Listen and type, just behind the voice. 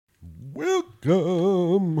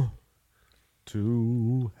Welcome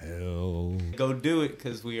to hell. Go do it,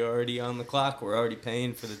 because we're already on the clock. We're already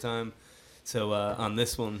paying for the time. So on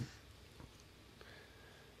this one...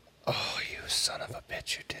 Oh, you son of a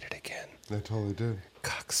bitch, you did it again. I totally did.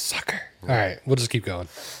 Cocksucker. All right, we'll just keep going.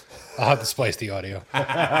 I'll have to splice the audio.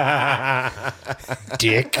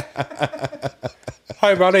 Dick.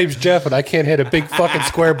 Hi, my name's Jeff, and I can't hit a big fucking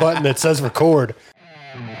square button that says record.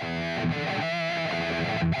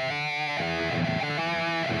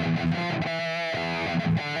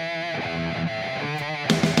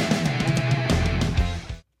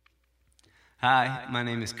 Hi, my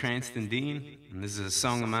name is Cranston Dean, and this is a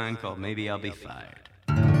song of mine called Maybe I'll Be Fired.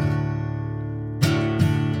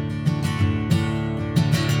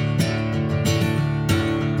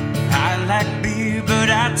 I like beer,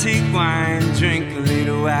 but I take wine. Drink a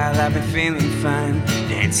little while, I'll be feeling fine.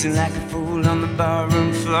 Dancing like a fool on the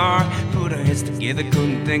barroom floor. Put our heads together,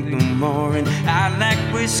 couldn't think no more. And I like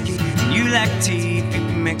whiskey, and you like tea. If you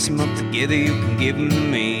can mix them up together, you can give them to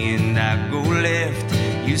me. And I go left,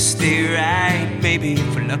 you stay right. Maybe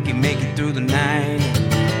if we're lucky, make it through the night.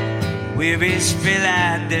 Where is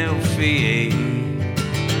Philadelphia?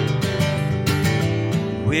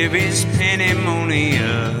 Where is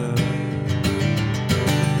Pandemonia?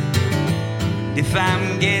 If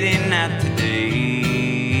I'm getting out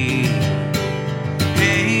today,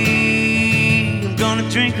 hey, I'm gonna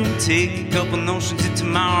drink 'em, take a couple notions, and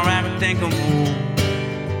tomorrow I would think I'm home.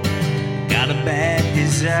 Got a bad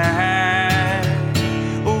desire.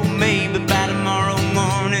 Oh, maybe by tomorrow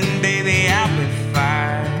morning, baby, I'll be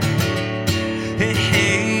fired. Hey,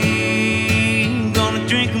 hey, I'm gonna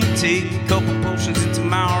drink 'em, take a couple potions, and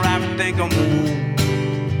tomorrow I would think I'm home.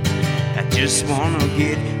 I just wanna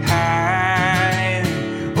get high.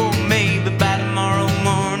 Oh, maybe by tomorrow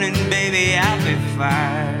morning, baby, I'll be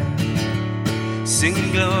fired.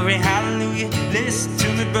 Sing glory, hallelujah. Listen to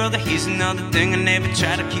me, brother. Here's another thing I never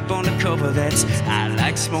try to keep on the cover. That's I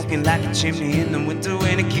like smoking like a chimney in the winter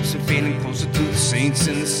when it keeps me feeling closer to the saints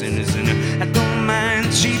and the sinners. And I don't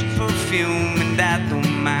mind cheap perfume, and I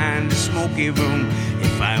don't mind a smoky room.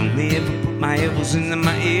 If I only ever put my elbows into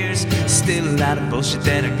my ears, still a lot of bullshit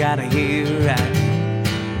that I gotta hear. I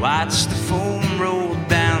watch the foam roll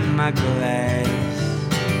down my glass.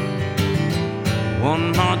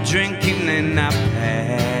 One more drink and then I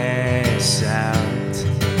pass out.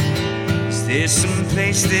 Is there some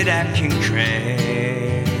place that I can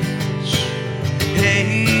crash?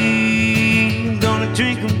 Hey, I'm gonna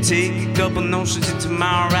drink 'em, take a couple notions, and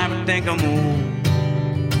tomorrow I would think I'm old.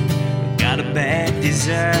 Got a bad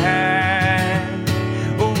desire.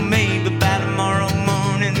 Oh, maybe by tomorrow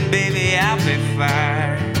morning, baby, I'll be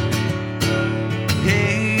fired.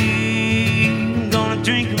 Hey, I'm gonna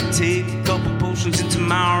drink 'em, take a couple potions, and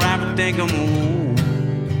tomorrow I would think I'm old.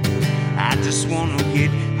 I just wanna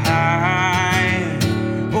get high.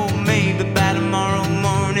 Oh, maybe by tomorrow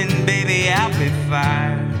morning, baby, I'll be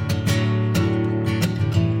fired.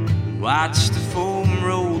 Watch the foam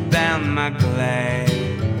roll down my glass.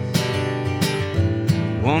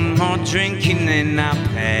 One more drink and then I'll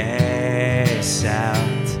pass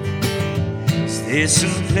out. Is there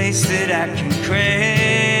some place that I can crash?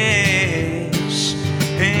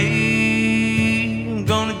 Hey, I'm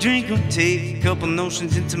gonna drink 'em, take a couple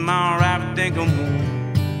notions, and tomorrow I would think I'm home.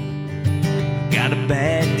 Got a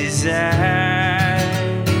bad desire.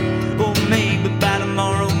 Oh, maybe by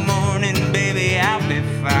tomorrow morning, baby, I'll be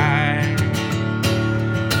fired.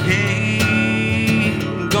 Hey,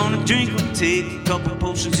 I'm gonna drink 'em, take a couple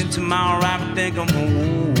potions, and tomorrow I would think I'm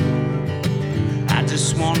home. I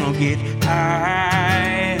just wanna get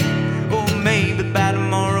high. Oh, maybe by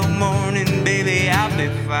tomorrow morning, baby, I'll be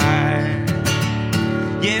fired.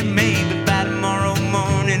 Yeah, maybe by tomorrow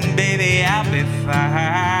morning, baby, I'll be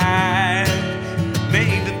fired.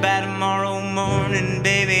 Maybe by tomorrow morning,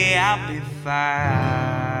 baby, I'll be fired.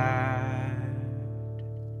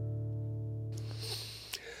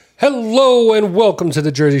 Hello, and welcome to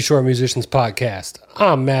the Jersey Shore Musicians Podcast.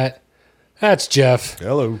 I'm Matt. That's Jeff.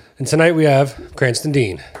 Hello. And tonight we have Cranston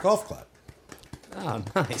Dean. Golf clap. Oh,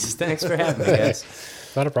 nice. Thanks for having me, guys.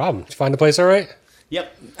 Not a problem. Did you find the place all right?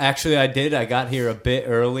 Yep. Actually, I did. I got here a bit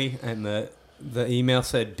early, and the email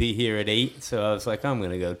said be here at 8, so I was like, I'm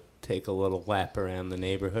going to go take a little lap around the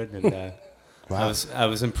neighborhood, and Wow. I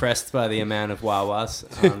was impressed by the amount of Wawas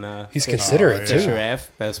on He's considerate, too. Fisher Ave.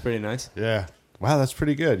 That was pretty nice. Yeah. Wow, that's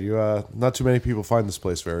pretty good. You not too many people find this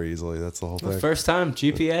place very easily. That's the whole thing. First time,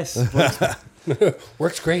 GPS.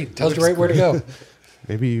 Works great. Tells you right where to go.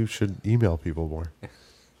 Maybe you should email people more.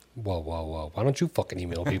 Whoa. Why don't you fucking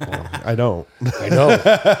email people? I don't. I know.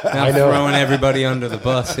 I'm throwing everybody under the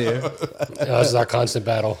bus here. This is our constant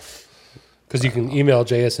battle. Because you can email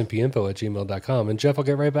jsmpinfo@gmail.com, and Jeff will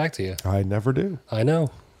get right back to you. I never do. I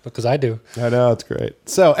know, because I do. I know, it's great.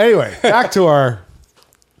 So anyway, back to our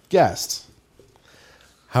guest.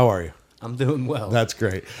 How are you? I'm doing well. That's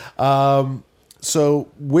great. So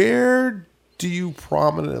where do you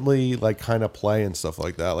prominently like kind of play and stuff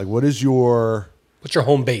like that? Like, what is your... What's your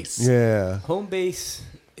home base? Yeah. Home base,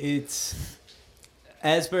 it's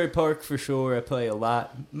Asbury Park for sure. I play a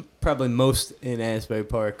lot, probably most in Asbury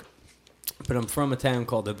Park. But I'm from a town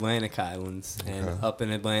called Atlantic Highlands, and up in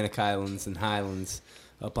Atlantic Highlands and Highlands,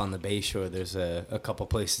 up on the Bay Shore, there's a couple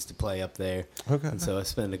places to play up there. Okay. And so I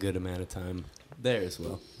spend a good amount of time there as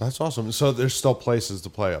well. That's awesome. So there's still places to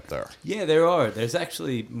play up there. Yeah, there are. There's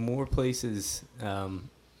actually more places than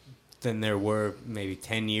there were maybe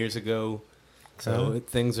 10 years ago. So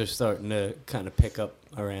things are starting to kind of pick up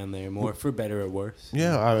around there more, for better or worse.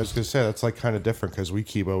 Yeah, I was going to say, that's like kind of different because we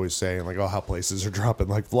keep always saying like, oh, how places are dropping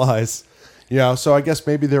like flies. Yeah, so I guess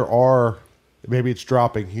maybe maybe it's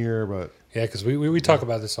dropping here, but... Yeah, because we talk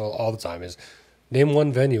about this all the time. Is name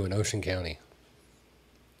one venue in Ocean County.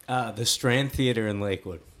 The Strand Theater in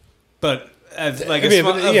Lakewood. But as like a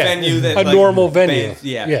venue that... A like, normal venue. bands,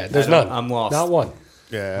 yeah. Yeah, there's none. I'm lost. Not one.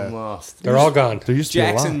 Yeah. I'm lost. They're all gone. There used to be a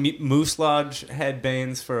lot. Jackson Moose Lodge had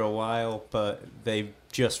bands for a while, but they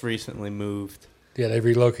just recently moved. Yeah, they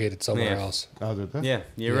relocated somewhere Yeah. else. Oh, did they? Yeah,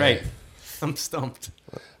 you're Yeah. right. I'm stumped.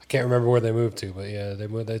 I can't remember where they moved to, but yeah, they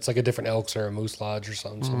moved. It's like a different Elks or a Moose Lodge or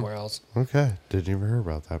something somewhere else. Okay. Didn't even hear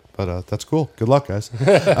about that. But that's cool. Good luck, guys.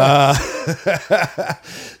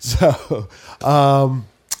 So,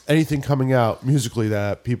 anything coming out musically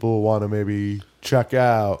that people want to maybe check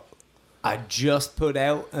out? I just put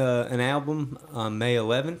out an album on May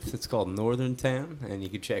 11th. It's called Northern Town, and you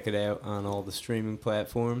can check it out on all the streaming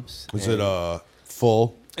platforms. Is it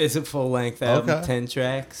full? It's a full-length album, Okay. 10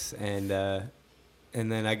 tracks, and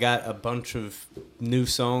then I got a bunch of new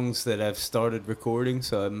songs that I've started recording,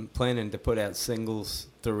 so I'm planning to put out singles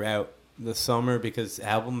throughout the summer because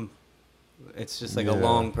it's just like a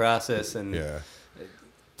long process, and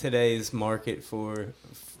today's market for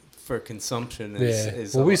consumption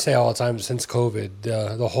is Well, we say all the time since COVID,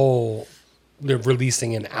 the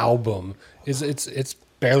releasing an album it's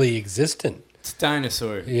barely existent. It's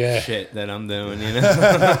dinosaur shit that I'm doing, you know?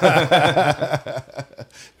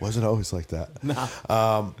 Wasn't always like that. Nah.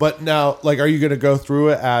 But now, like, are you going to go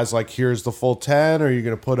through it as, like, here's the full 10? Or are you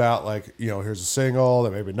going to put out, like, here's a single,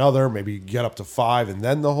 then maybe another, maybe get up to 5, and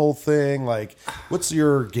then the whole thing? Like, what's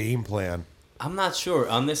your game plan? I'm not sure.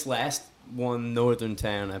 On this last one, Northern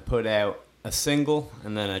Town, I put out a single,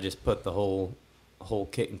 and then I just put the whole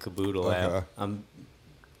kit and caboodle out. I'm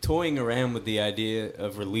toying around with the idea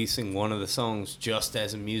of releasing one of the songs just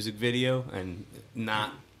as a music video and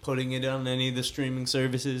not putting it on any of the streaming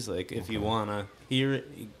services. Like, if you want to hear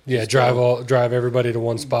it, drive everybody to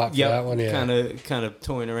one spot for that one. Yeah, kind of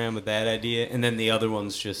toying around with that idea, and then the other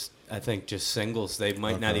one's just singles. They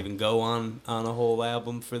might not even go on a whole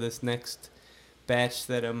album for this next batch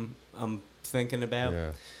that I'm thinking about.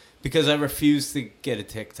 Yeah. Because I refuse to get a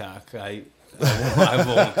TikTok. I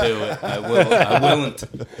won't do it. I won't.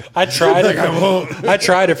 I tried it. I won't. I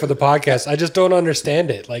tried it for the podcast. I just don't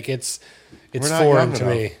understand it. Like it's foreign to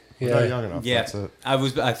me. We're not young enough. Yeah, That's it.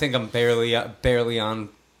 I think I'm barely on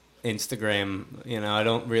Instagram. I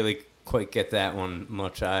don't really quite get that one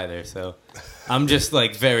much either. So I'm just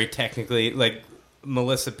like very technically, like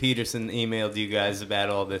Melissa Peterson emailed you guys about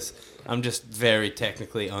all this. I'm just very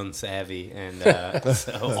technically unsavvy, and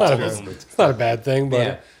so it's not a bad thing,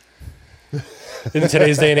 but in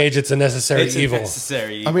today's day and age, it's a necessary evil.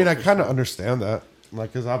 I mean, I kind of understand that,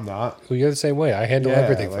 like, because I'm not. Well, you're the same way. I handle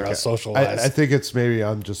everything for us social wise. I think it's maybe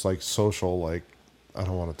I'm just like social, like I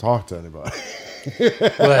don't want to talk to anybody.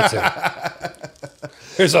 Well, that's it.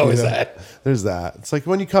 There's always that. There's that. It's like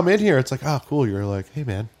when you come in here, it's like, oh, cool. You're like, hey,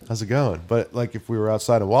 man, how's it going? But like if we were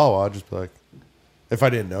outside of Wawa, I'd just be like, if I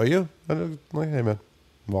didn't know you, I'd be like, hey, man,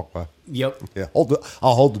 walk by. Yep. Yeah.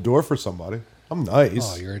 I'll hold the door for somebody. I'm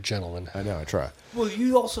nice. Oh, you're a gentleman. I know. I try. Well,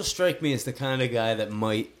 you also strike me as the kind of guy that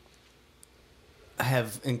might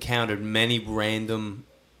have encountered many random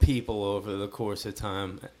people over the course of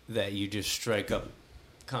time that you just strike up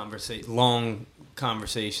long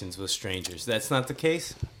conversations with strangers. That's not the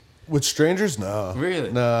case? With strangers? No. Really?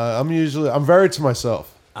 No. I'm very to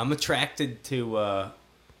myself. I'm attracted to,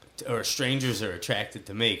 or strangers are attracted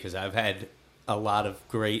to me because I've had a lot of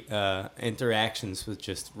great interactions with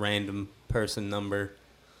just random person number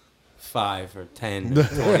 5 or 10 or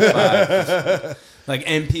 25. Like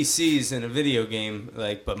NPCs in a video game,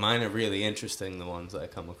 but mine are really interesting, the ones I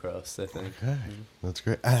come across, I think. Okay. That's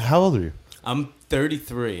great. How old are you? I'm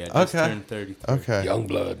 33. I just turned 33. Okay. Young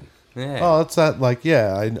blood. Yeah. Oh, that's that. Like,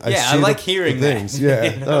 yeah, I I see like the hearing things. that.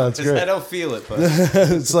 Yeah, You know, no, that's 'cause great. I don't feel it, but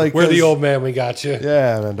It's like We're the old man. We got you.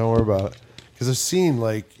 Yeah, man, don't worry about it. Because I've seen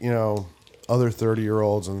like other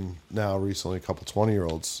 30-year-olds and now recently a couple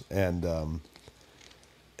 20-year-olds, and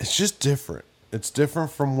it's just different. It's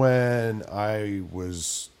different from when I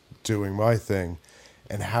was doing my thing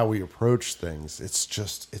and how we approach things.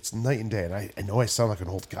 It's night and day. And I know I sound like an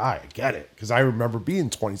old guy. I get it. Because I remember being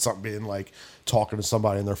 20-something, being like talking to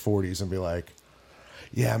somebody in their 40s and be like,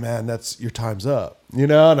 yeah, man, that's your time's up.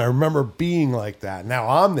 And I remember being like that. Now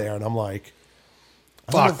I'm there and I'm like,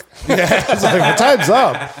 Fuck. yeah, it's like, my time's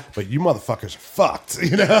up. But you motherfuckers are fucked.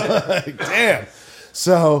 Like, damn.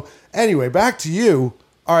 So anyway, back to you.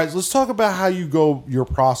 All right, let's talk about how you go your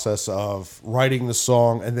process of writing the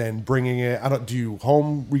song and then bringing it. Do you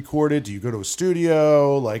home record it? Do you go to a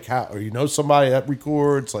studio? Like how? Or somebody that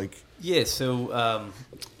records? Like yeah. So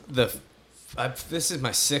this is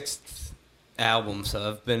my 6th album, so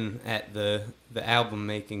I've been at the album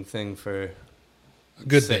making thing for A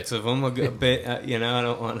good 6 bit. of them. A good bit. I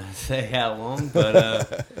don't want to say how long,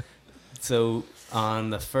 but so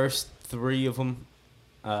on the first 3 of them.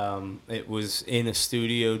 It was in a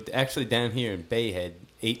studio, actually down here in Bayhead,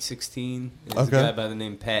 816. There's a guy by the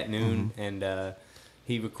name Pat Noon, and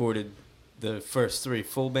he recorded the first 3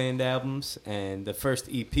 full band albums. And the first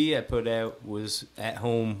EP I put out was at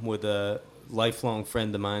home with a lifelong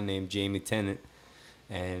friend of mine named Jamie Tennant.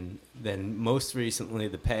 And then most recently,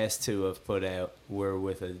 the past 2 I've put out were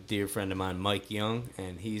with a dear friend of mine, Mike Young,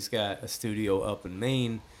 and he's got a studio up in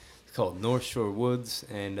Maine. It's called North Shore Woods,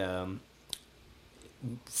 and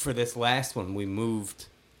for this last one, we moved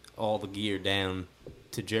all the gear down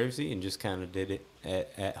to Jersey and just kind of did it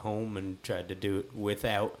at home and tried to do it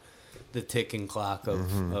without the ticking clock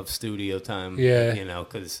of studio time. Yeah.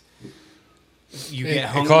 Because you get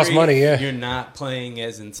hungry. It costs money, yeah. You're not playing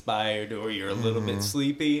as inspired, or you're a little bit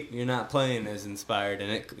sleepy. You're not playing as inspired,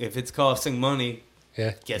 and if it's costing money,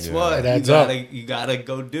 Yeah. guess what? It adds up. You gotta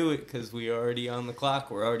go do it because we're already on the clock.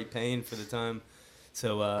 We're already paying for the time.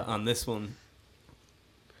 So on this one.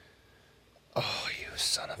 Oh, you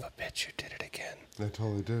son of a bitch! You did it again. I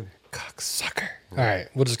totally did. Cocksucker. All right,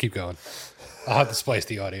 we'll just keep going. I'll have to splice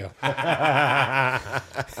the audio.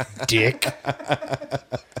 Dick.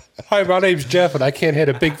 Hi, my name's Jeff, and I can't hit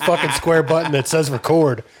a big fucking square button that says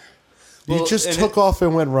record. You Well, just and took off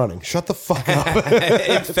and went running. Shut the fuck up.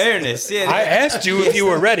 In fairness, yeah. I asked you if you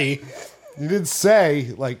were ready. You didn't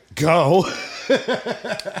say, like, go.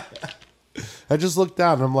 I just looked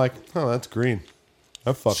down and I'm like, oh, that's green.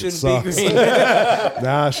 That fucking Shouldn't be sucks. green.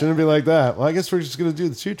 Nah, shouldn't be like that. Well, I guess we're just going to do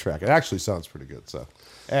the 2-track. It actually sounds pretty good. So,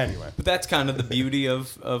 anyway. But that's kind of the beauty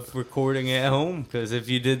of recording at home, because if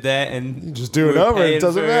you did that and You just do it were over, it paying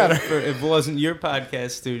doesn't matter. if it wasn't your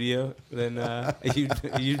podcast studio, then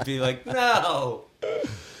you'd be like, no.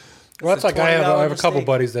 Well, that's like I have a couple mistake.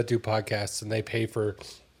 buddies that do podcasts, and they pay for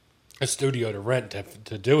a studio to rent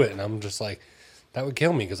to do it, and I'm just like, that would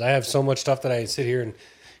kill me because I have so much stuff that I sit here and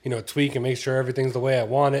tweak and make sure everything's the way I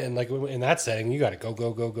want it, and like in that setting, you got to go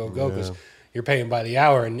because you're paying by the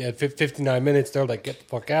hour, and at 59 minutes, they're like, get the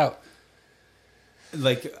fuck out.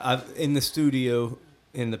 Like in the studio,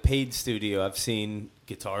 in the paid studio, I've seen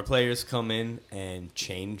guitar players come in and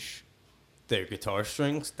change their guitar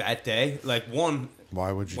strings that day. Like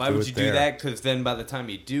Why would you Why do would it you there? do that? Because then by the time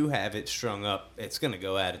you do have it strung up, it's going to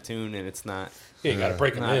go out of tune, and it's not. Yeah, you got to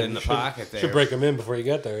break them Not in. in the You should- pocket there. Should break them in before you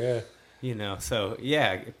get there. Yeah. So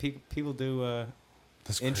yeah, people do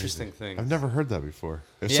That's crazy. interesting things. I've never heard that before.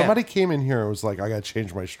 If Yeah. somebody came in here and was like, I got to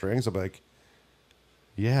change my strings, I'd be like,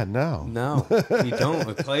 yeah, no. No, you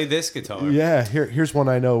don't. Play this guitar. Yeah, here's one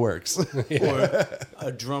I know works. Or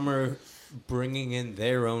a drummer bringing in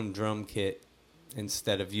their own drum kit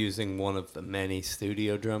instead of using one of the many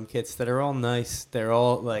studio drum kits that are all nice. They're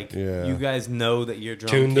all like, you guys know that your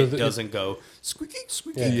drum Tuned to kit the- doesn't go squeaky,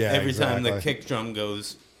 squeaky Yeah, every time the exactly. kick drum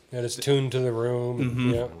goes. Yeah, it's tuned to the room. Mm-hmm.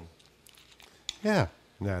 Yeah.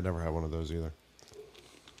 Yeah, I never had one of those either.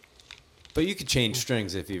 But you could change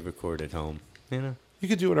strings if you record at home. You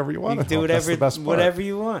could do whatever you want. You can at do home. That's the best part. whatever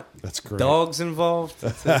you want. That's great. Dogs involved.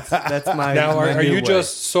 That's my. Now, my are new you way.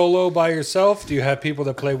 just solo by yourself? Do you have people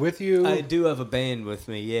that play with you? I do have a band with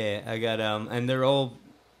me. Yeah, I got and they're all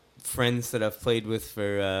friends that I've played with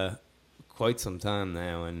for quite some time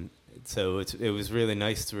now, and so it was really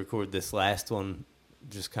nice to record this last one,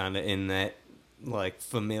 just kind of in that like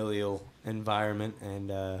familial environment,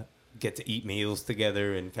 and get to eat meals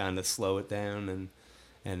together and kind of slow it down,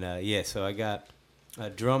 and yeah. So I got a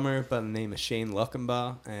drummer by the name of Shane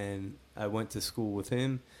Luckenbaugh, and I went to school with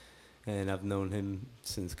him, and I've known him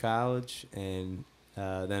since college, and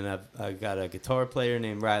Then I've got a guitar player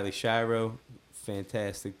named Riley Shiro,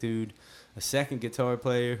 fantastic dude. A second guitar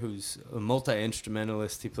player who's a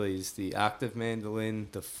multi-instrumentalist. He plays the octave mandolin,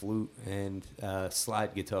 the flute, and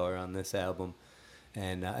slide guitar on this album,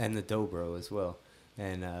 and the dobro as well.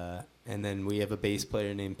 And then we have a bass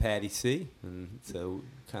player named Patty C, and so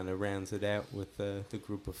kind of rounds it out with the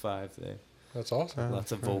group of 5 there. That's awesome.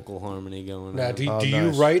 Lots of vocal harmony going Now, on. do nice. you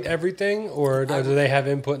write everything, or do they have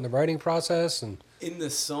input in the writing process? And In the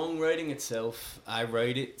songwriting itself, I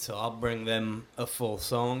write it, so I'll bring them a full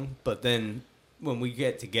song. But then when we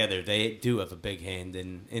get together, they do have a big hand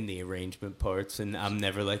in the arrangement parts, and I'm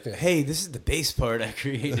never like, hey, this is the bass part I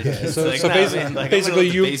created. It's so, like, so nah, basically, man, like, basically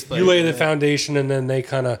I'm gonna let the bass player you lay do the that. foundation, and then they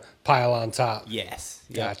kind of pile on top. Yes.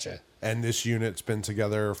 Yep. Gotcha. And this unit's been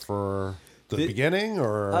together for the beginning,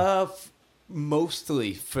 or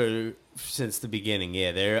Mostly since the beginning,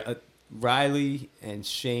 yeah. They're Riley and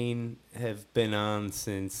Shane have been on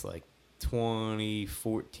since like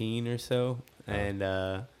 2014 or so, and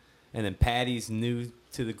then Patty's new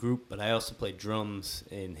to the group, but I also play drums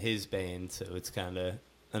in his band, so it's kind of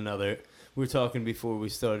another. We were talking before we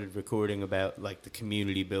started recording about like the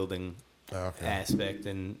community building aspect,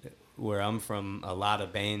 and where I'm from, a lot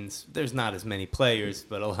of bands. There's not as many players,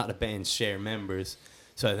 but a lot of bands share members,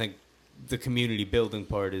 so I think the community building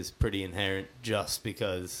part is pretty inherent just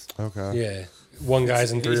because Yeah, one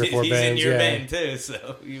guy's in 3 or 4 he's bands. in your yeah. band too,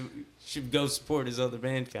 so you should go support his other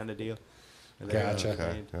band kind of deal.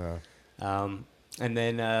 Gotcha. And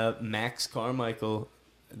then Max Carmichael,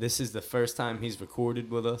 this is the first time he's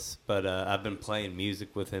recorded with us, but I've been playing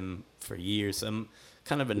music with him for years. I'm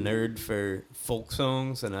kind of a nerd for folk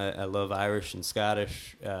songs, and I love Irish and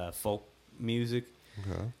Scottish folk music.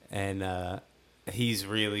 And he's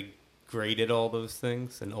really great at all those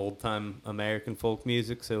things and old-time American folk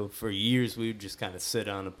music. So for years, we would just kind of sit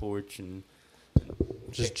on a porch and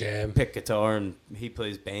Just jam. pick guitar, and he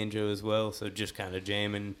plays banjo as well. So just kind of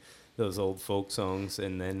jamming those old folk songs.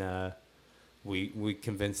 And then we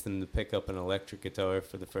convinced him to pick up an electric guitar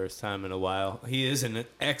for the first time in a while. He is an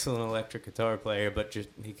excellent electric guitar player, but just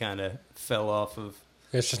he kind of fell off of.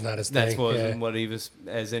 It's just not his That thing. wasn't what he was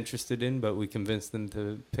as interested in, but we convinced him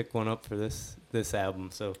to pick one up for this album.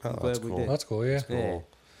 So I'm glad we did. That's cool, yeah. Cool.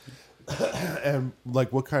 And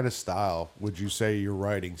like, what kind of style would you say your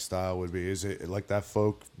writing style would be? Is it like that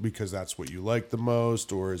folk because that's what you like the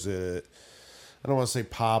most, or is it? I don't want to say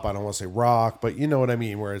pop. I don't want to say rock, but you know what I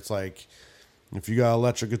mean. Where it's like, if you got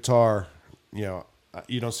electric guitar, you know,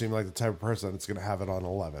 you don't seem like the type of person that's going to have it on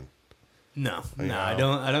 11. No, You know?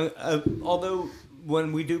 I don't. Although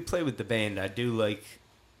when we do play with the band, I do like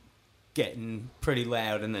getting pretty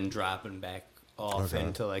loud and then dropping back off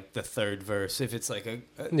into like the third verse. If it's like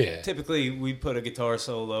typically we put a guitar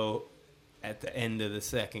solo at the end of the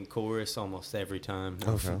second chorus almost every time.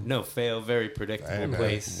 No fail, very predictable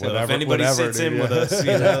place. So if anybody sits in with us,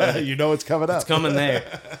 you know, you know it's coming up. it's coming there.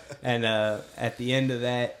 And at the end of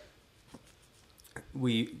that,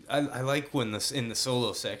 I like when in the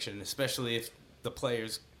solo section, especially if the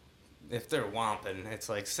players, if they're womping, it's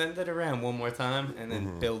like send it around one more time and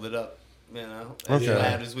then build it up, you know, as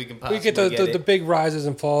loud as we can possibly We get the big rises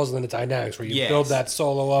and falls and then the dynamics where you build that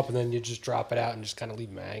solo up and then you just drop it out and just kind of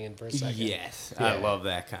leave them hanging for a second. Yes, I love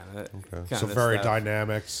that kind of So very stuff.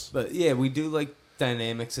 dynamics. But yeah, we do like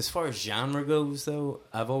dynamics. As far as genre goes, though,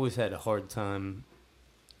 I've always had a hard time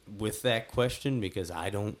with that question because I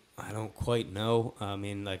don't quite know. I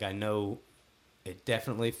mean, like, I know it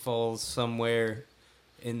definitely falls somewhere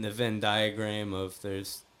in the Venn diagram of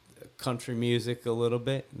there's country music a little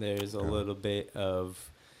bit. There's a little bit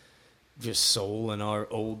of just soul and our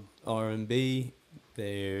old R&B.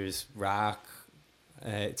 There's rock.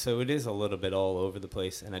 So it is a little bit all over the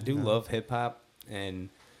place. And I do love hip-hop. And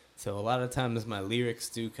so a lot of times my lyrics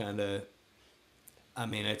do kind of, I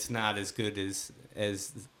mean, it's not as good as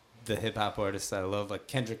the hip-hop artists I love, like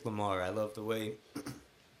Kendrick Lamar. I love the way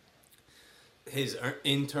his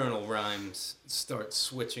internal rhymes start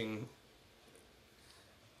switching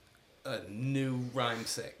a new rhyme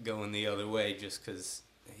set going the other way just because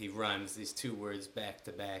he rhymes these two words back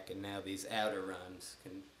to back, and now these outer rhymes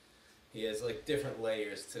he has like different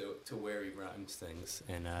layers to where he rhymes things,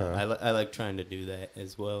 and I like trying to do that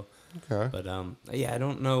as well. But I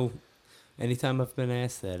don't know. Anytime I've been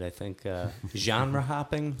asked that, I think genre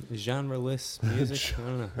hopping, genre-less music. I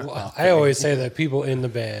don't know. Well, I always say that people in the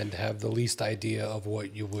band have the least idea of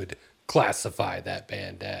what you would classify that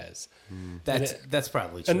band as. That's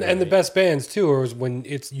probably true. And the best bands too are when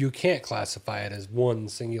you can't classify it as one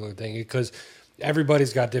singular thing because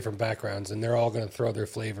everybody's got different backgrounds and they're all going to throw their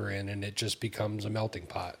flavor in and it just becomes a melting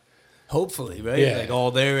pot. Hopefully, right? Yeah. Like all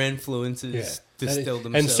their influences distill and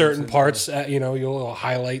themselves. certain into- parts, you'll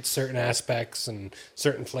highlight certain aspects and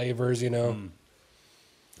certain flavors. Yeah,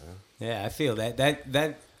 I feel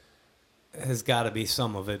that has got to be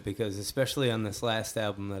some of it, because especially on this last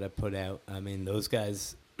album that I put out, I mean, those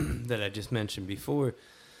guys that I just mentioned before,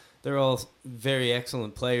 they're all very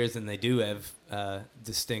excellent players, and they do have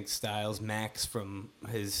distinct styles. Max from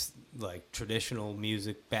his like traditional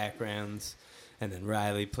music backgrounds, and then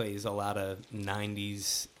Riley plays a lot of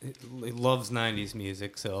 90s. He loves 90s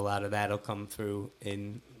music, so a lot of that'll come through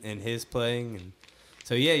in his playing. And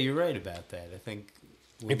so yeah, you're right about that. I think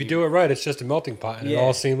If you do it right, it's just a melting pot, and it Yeah.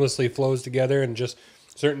 all seamlessly flows together, and just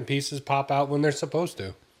certain pieces pop out when they're supposed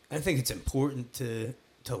to. I think it's important to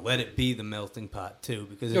let it be the melting pot too,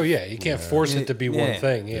 because Oh yeah, you can't force it to be one Yeah.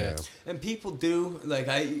 thing. Yeah. and people do like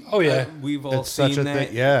we've all It's such seen a that.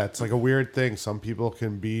 thing. Yeah, it's like a weird thing. Some people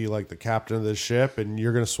can be like the captain of the ship, and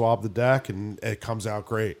you're gonna swab the deck, and it comes out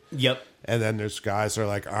great. Yep. And then there's guys that are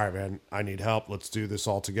like, all right, man, I need help. Let's do this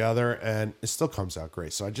all together, and it still comes out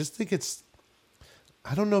great. So I just think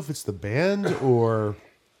I don't know if it's the band or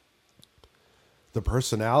the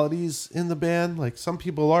personalities in the band. Like some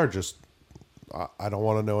people are just, I don't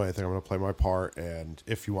want to know anything. I'm going to play my part, and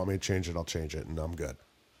if you want me to change it, I'll change it, and I'm good.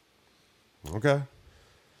 Okay.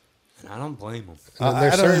 And I don't blame them. And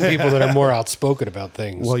there's certain people that are more outspoken about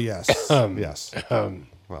things. Well, yes, yes.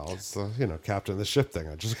 Well, it's the captain of the ship thing.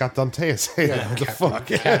 I just got done saying what the fuck.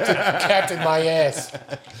 Captain my ass.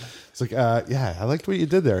 It's like, yeah, I liked what you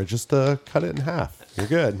did there. Just cut it in half. You're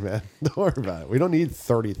good, man. Don't worry about it. We don't need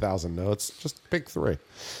 30,000 notes. Just pick 3.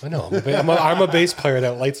 I know. I'm a bass player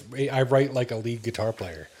I write like a lead guitar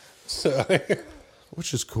player. So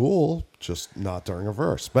Which is cool, just not during a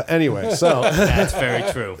verse. But anyway, so That's very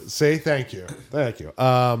true. say thank you. Thank you.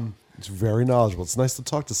 It's very knowledgeable. It's nice to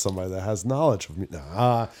talk to somebody that has knowledge of me.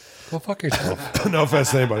 No, go fuck yourself. no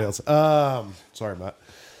offense to anybody else. Sorry, Matt.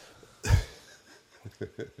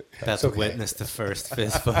 That's okay. witness the first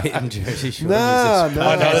fist fight in Jersey Shore. No, music.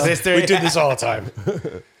 no. Oh, no, we do this all the time.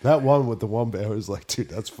 That one with the one bear was like, dude,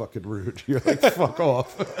 that's fucking rude. You're like, fuck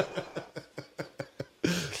off.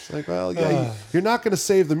 It's like, well, yeah, you're not going to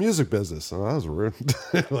save the music business. Oh, that was rude.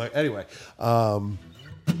 Like, anyway,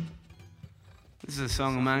 This is a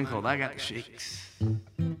song of mine called I Got the Shakes.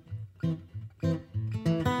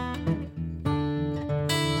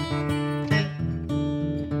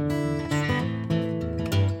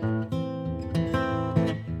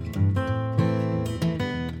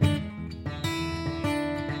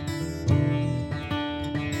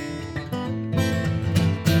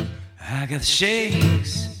 I got the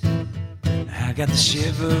shakes, I got the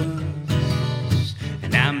shivers,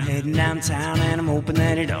 and I'm heading downtown and I'm hoping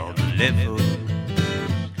that it all delivers.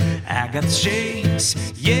 I got the shakes,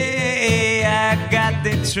 yeah, I got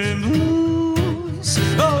the tremors.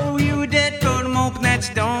 Oh, you were dead, but I'm hoping that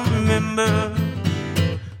you don't remember.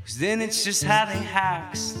 'Cause then it's just holly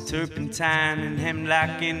hawks, turpentine, and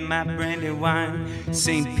hemlock in my brandy wine.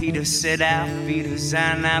 St. Peter set out feet of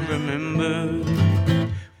sign I remember.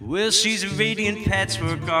 Well, she's a radiant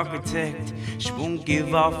patchwork architect. She won't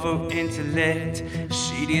give off her intellect.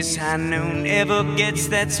 Shadiest high noon ever gets,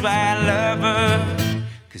 that's why I love her.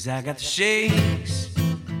 'Cause I got the shakes,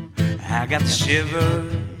 I got the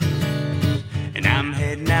shivers, and I'm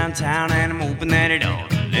heading downtown and I'm hoping that it all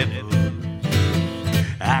delivers.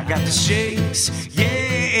 I got the shakes,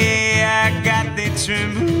 yeah, I got the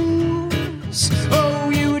tremors. Oh,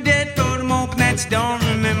 you were dead, but I'm hoping that you don't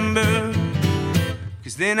remember.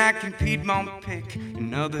 'Cause then I can Piedmont pick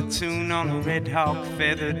another tune on a Red Hawk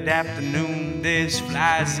feathered afternoon. There's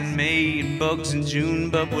flies in May and bugs in June,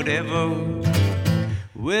 but whatever.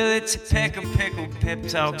 Well, it's a peck of pickled pep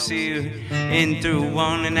talks here, in through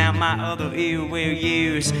one and out my other ear, where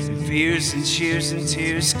years and fears and cheers and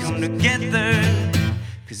tears come together.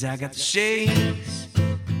 'Cause I got the shakes,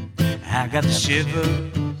 I got the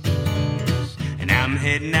shivers, and I'm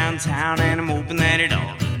heading downtown and I'm hoping that it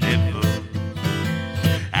all delivers.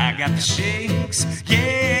 I got the shakes,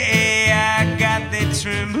 yeah, I got the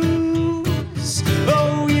tremors.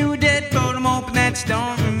 Oh, you were dead, but I'm hoping that you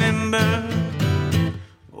don't remember.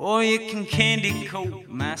 Or you can candy coat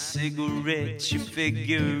my cigarette, your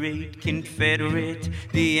figure 8 Confederate,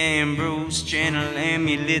 the Ambrose Channel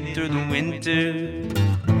amulet through the winter.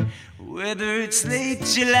 Whether it's late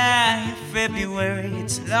July or February,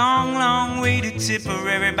 it's a long, long way to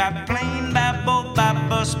Tipperary, by plane, by boat, by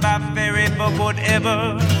bus, by ferry, but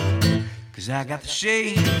whatever. 'Cause I got the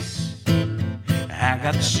shakes, I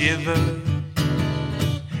got the shivers,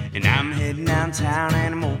 and I'm heading downtown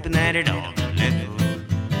and I'm hoping that it all delivers.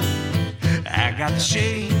 I got the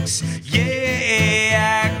shakes,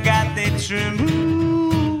 yeah, I got the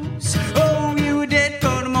tremors. Oh, you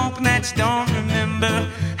nights don't remember.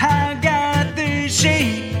 I got the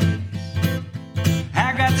shakes,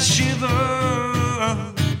 I got the shivers.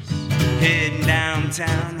 Heading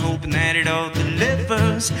downtown, hoping that it all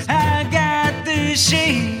delivers. I got the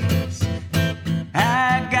shakes,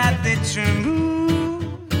 I got the trembles.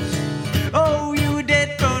 Oh, you were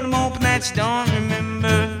dead for them open that you don't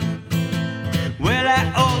remember. Well,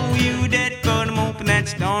 I owe you dead for them open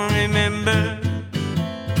that you don't remember.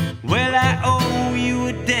 Well, I owe you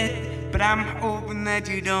a debt, but I'm hoping that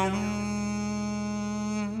you don't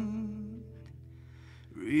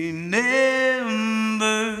remember.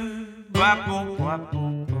 Guapo, guapo.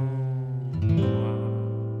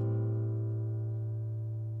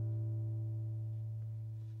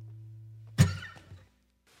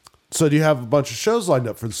 So do you have a bunch of shows lined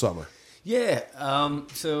up for the summer? Yeah,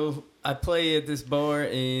 so I play at this bar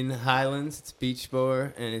in Highlands. It's a beach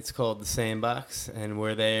bar, and it's called The Sandbox, and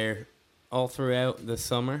we're there all throughout the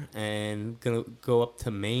summer, and gonna go up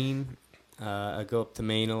to Maine. I go up to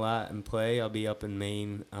Maine a lot and play. I'll be up in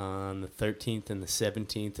Maine on the 13th and the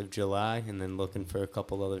 17th of July, and then looking for a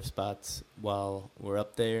couple other spots while we're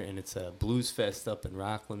up there, and it's a blues fest up in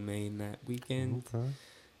Rockland, Maine that weekend. Okay.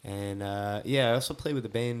 And yeah, I also play with a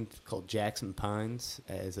band called Jackson Pines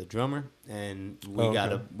as a drummer, and we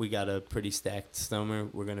got a pretty stacked summer.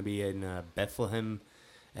 We're gonna be in Bethlehem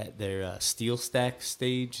at their Steel Stack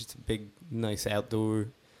stage. It's a big, nice outdoor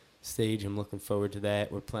stage. I'm looking forward to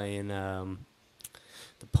that. We're playing the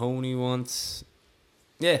Pony once.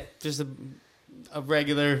 Yeah, just a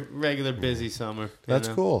regular busy summer. That's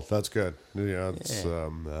cool. That's good. You know, it's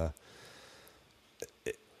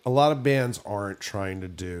a lot of bands aren't trying to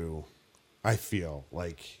do. I feel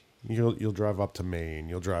like you'll drive up to Maine.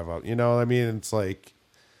 You'll drive up. You know what I mean? It's like,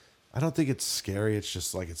 I don't think it's scary. It's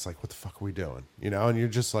just like, what the fuck are we doing? You know, and you're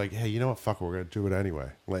just like, hey, you know what? Fuck, we're gonna do it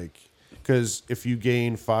anyway. Like, because if you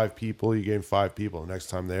gain 5 people, you gain 5 people. Next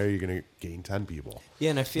time there, you're gonna gain 10 people. Yeah,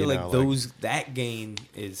 and I feel that gain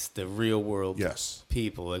is the real world. Yes.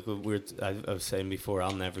 People. Like I was saying before,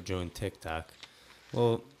 I'll never join TikTok.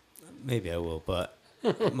 Well, maybe I will, but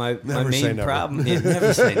my main problem. Yeah,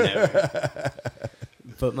 never say never.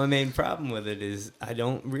 But my main problem with it is I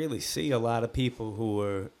don't really see a lot of people who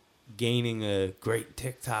are gaining a great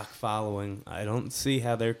TikTok following. I don't see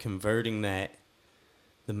how they're converting that.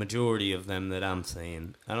 The majority of them that I'm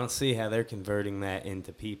seeing, I don't see how they're converting that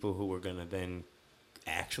into people who are going to then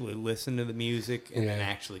actually listen to the music and then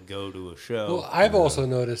actually go to a show. Well, I've also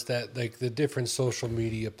noticed that like the different social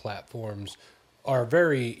media platforms are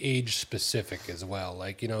very age specific as well.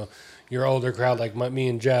 Like, you know, your older crowd, like me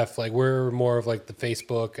and Jeff, like we're more of like the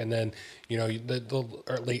Facebook, and then, you know, the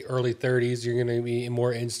early 30s, you're going to be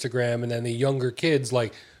more Instagram, and then the younger kids,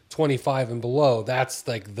 like 25 and below, that's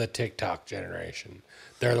like the TikTok generation.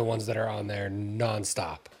 They're the ones that are on there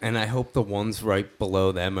nonstop. And I hope the ones right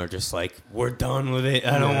below them are just like, we're done with it.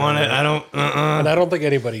 I don't want it. I don't. And I don't think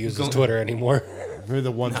anybody uses Twitter anymore. Maybe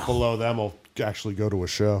the ones below them will actually go to a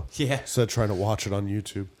show. Yeah. Instead of trying to watch it on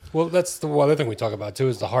YouTube. Well, that's the other thing we talk about too,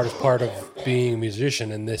 is the hardest part of being a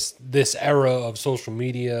musician in this era of social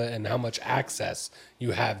media and how much access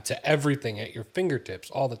you have to everything at your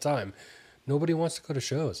fingertips all the time. Nobody wants to go to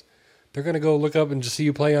shows. They're going to go look up and just see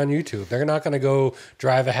you play on YouTube. They're not going to go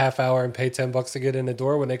drive a half hour and pay $10 to get in the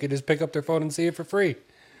door when they could just pick up their phone and see it for free.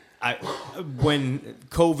 When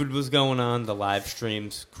COVID was going on, the live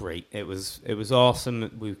streams, great. It was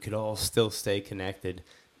awesome. We could all still stay connected.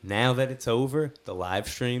 Now that it's over, the live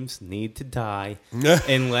streams need to die.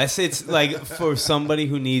 Unless it's like for somebody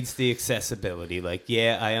who needs the accessibility. Like,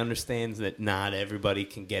 yeah, I understand that not everybody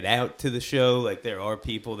can get out to the show. Like, there are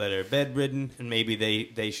people that are bedridden, and maybe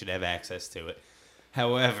they should have access to it.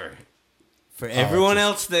 However, for everyone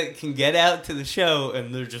else that can get out to the show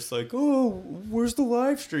and they're just like, oh, where's the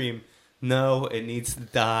live stream? No, it needs to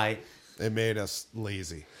die. It made us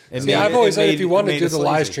lazy. I've always said if you want to do the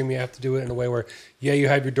live stream, you have to do it in a way where, yeah, you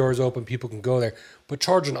have your doors open, people can go there, but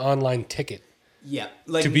charge an online ticket. Yeah,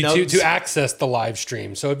 like to access the live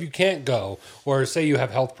stream. So if you can't go, or say you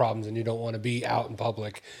have health problems and you don't want to be out in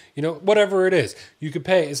public, you know, whatever it is, you could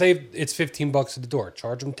pay. Say it's $15 at the door,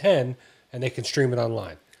 charge them $10, and they can stream it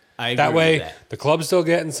online. That way, the club's still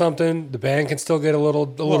getting something. The band can still get a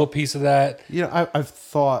little piece of that. You know, I've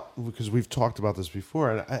thought, because we've talked about this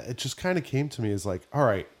before, and it just kind of came to me as like, all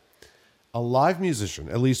right, a live musician,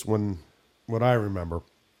 at least what I remember,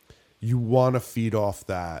 you want to feed off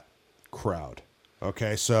that crowd.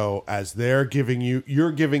 Okay, so as they're giving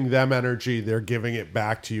you're giving them energy, they're giving it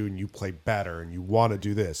back to you, and you play better, and you want to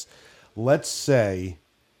do this. Let's say,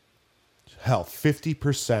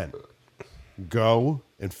 50% go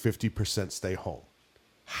and 50% stay home.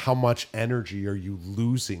 how much energy are you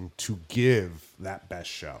losing to give that best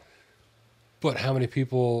show? But how many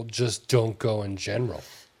people just don't go in general?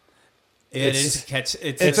 It's a catch.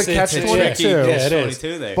 It's a tricky catch-22. Yeah, it is.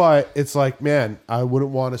 22 there. But it's like, man, I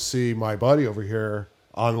wouldn't want to see my buddy over here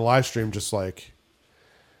on the live stream just like,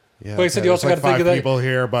 yeah, Like I said, you also there's got to think of that. people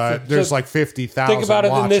here, but there's so like 50,000. Think about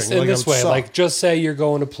it in this way. Suck. Like, just say you're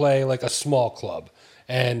going to play like a small club,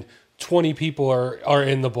 and 20 people are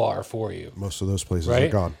in the bar for you. Most of those places are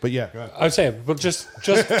Right? gone. But yeah, go ahead. I'm saying, but just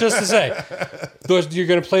to say, you're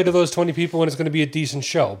going to play to those 20 people, and it's going to be a decent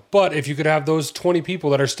show. But if you could have those 20 people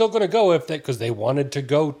that are still going to go because they wanted to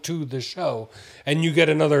go to the show, and you get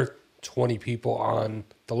another 20 people on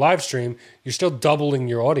the live stream, you're still doubling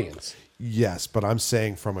your audience. Yes, but I'm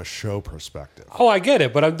saying from a show perspective. Oh, I get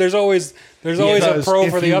it, but there's always a Because pro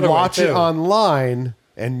if for the you other way watch it too. online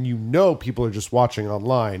and you know people are just watching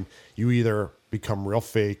online, you either become real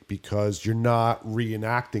fake because you're not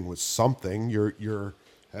reenacting with something. You're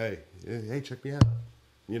hey, check me out.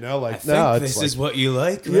 You know, like I think no, it's this like, is what you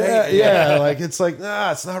like, right? yeah, like it's like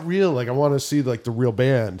nah, it's not real. Like I want to see like the real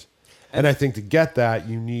band, and I think to get that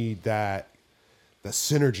you need the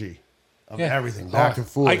synergy of everything back and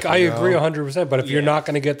forth. I you know? agree 100%. But if you're Yeah. not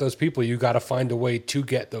going to get those people, you got to find a way to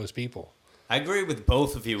get those people. I agree with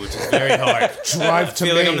both of you, which is very hard. Drive to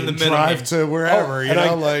feel like Maine, I'm in the middle drive here. to wherever. You and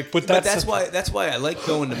know, like but But that's that's why I like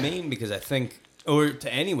going to Maine, because I think, or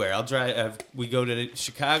to anywhere. I'll drive. We go to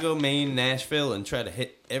Chicago, Maine, Nashville, and try to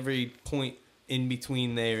hit every point in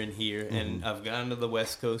between there and here. And I've gone to the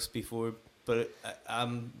West Coast before, but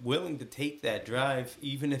I'm willing to take that drive,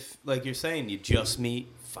 even if, like you're saying, you just meet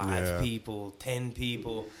 5 people, 10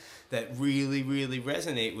 people that really, really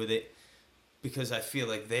resonate with it. Because I feel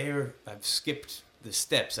like I've skipped the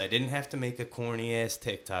steps. I didn't have to make a corny ass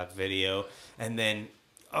TikTok video, and then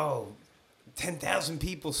 10,000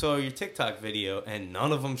 people saw your TikTok video, and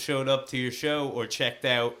none of them showed up to your show or checked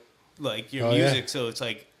out like your music. So it's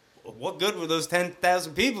like, what good were those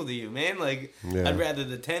 10,000 people to you, man? Like, I'd rather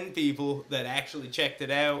the 10 people that actually checked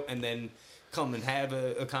it out and then come and have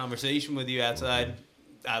a conversation with you outside.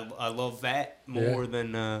 I love that more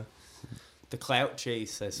than the clout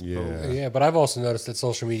chase, I suppose. Yeah, but I've also noticed that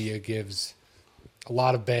social media gives a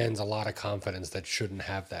lot of bands a lot of confidence that shouldn't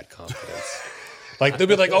have that confidence. Like, they'll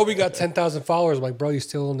be like, oh, we got 10,000 followers. I'm like, bro, you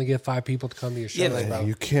still only get 5 people to come to your show. Yeah, like, bro.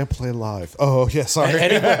 you can't play live. Oh, yeah, sorry.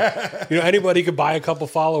 Anybody could buy a couple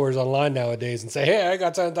followers online nowadays and say, hey, I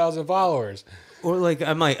got 10,000 followers. Or like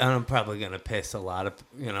I'm probably gonna piss a lot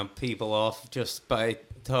of people off just by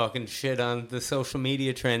talking shit on the social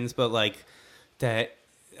media trends, but like that,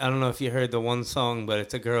 I don't know if you heard the one song, but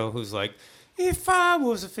it's a girl who's like, if I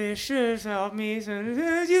was a fish, help me, use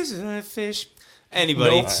a fish.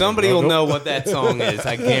 Anybody, somebody will know what that song is.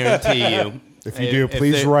 I guarantee you. If you do,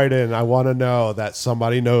 please write in. I want to know that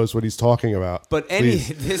somebody knows what he's talking about. But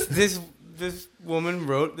this woman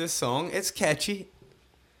wrote this song. It's catchy,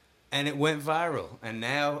 and it went viral. And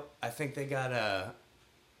now I think they got a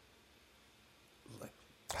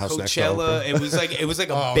House Next Coachella. Open. It was like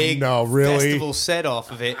a big really? festival set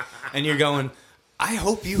off of it, and you're going, I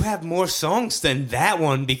hope you have more songs than that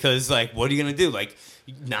one, because like, what are you gonna do? Like,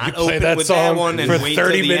 not Play open that with song that one and for wait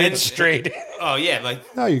 30 till the minutes end? straight. Oh yeah,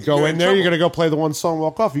 like No, you go you're in there, you're trouble. going to go play the one song,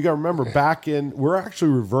 walk off. You got to remember we're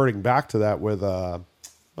actually reverting back to that with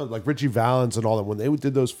like Richie Valens and all that. When they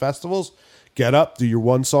did those festivals, get up, do your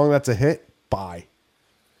one song that's a hit, bye.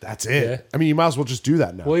 That's it. Yeah. I mean, you might as well just do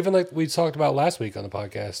that now. Well, even like we talked about last week on the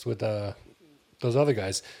podcast with those other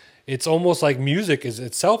guys, it's almost like music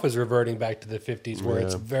itself is reverting back to the 50s, where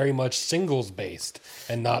it's very much singles based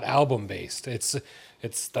and not album based. It's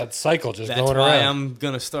that cycle just That's going why around. I'm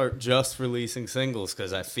gonna start just releasing singles,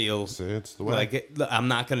 because I feel it's the way. like I'm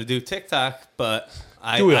not gonna do TikTok, but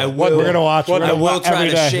I it. will. We're gonna watch. I will try every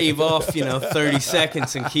to day. shave off 30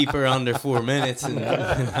 seconds and keep her under 4 minutes, and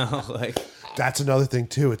like. That's another thing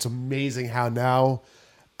too. It's amazing how now,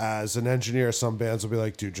 as an engineer, some bands will be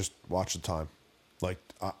like, "Dude, just watch the time. Like,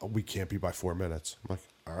 we can't be by 4 minutes." I'm like,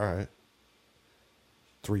 "All right,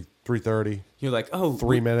 3:30." You're like, oh,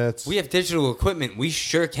 3 minutes. We have digital equipment. We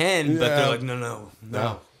sure can, but Yeah. they're like, no.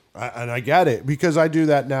 And I get it, because I do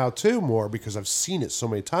that now too more, because I've seen it so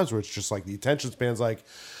many times where it's just like the attention span's like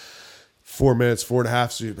 4 minutes,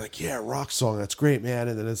 4.5. So you're like, yeah, rock song, that's great, man.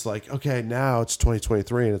 And then it's like, okay, now it's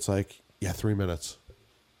 2023, and it's like, yeah, 3 minutes.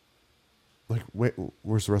 Like, wait,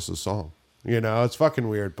 where's the rest of the song? It's fucking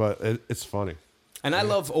weird, but it's funny. And I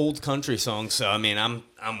love old country songs, so I mean, I'm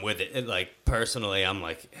with it. Like, personally, I'm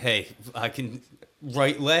like, hey, I can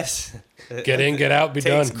write less. Get in, get out, be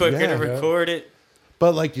Takes done. quicker Yeah. to record it.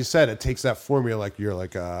 But like you said, it takes that formula. Like you're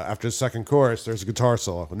like after the second chorus, there's a guitar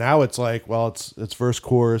solo. Now it's like, well, it's verse,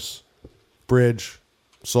 chorus, bridge,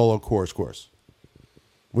 solo, chorus,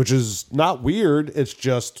 which is not weird. It's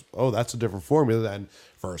just, oh, that's a different formula than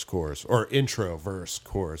verse, chorus, or intro, verse,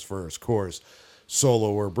 chorus,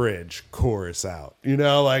 solo or bridge, chorus out. You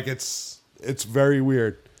know, like it's very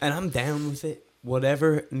weird. And I'm down with it.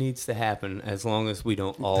 Whatever needs to happen, as long as we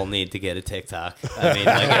don't all need to get a TikTok. I mean,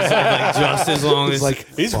 like just as long as like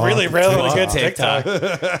he's really railing against TikTok.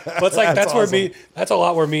 TikTok. But it's like that's awesome. where that's a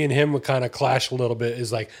lot where me and him would kind of clash a little bit.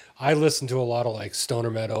 Is like I listen to a lot of like stoner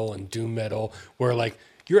metal and doom metal, where like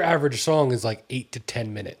your average song is like 8 to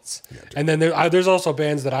 10 minutes, and then there's also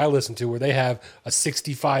bands that I listen to where they have a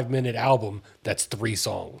 65-minute album that's 3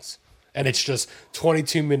 songs. And it's just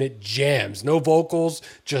 22-minute jams. No vocals,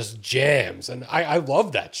 just jams. And I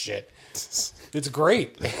love that shit. It's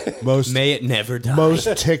great. May it never die. Most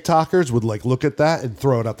TikTokers would like look at that and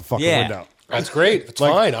throw it out the fucking window. That's great. It's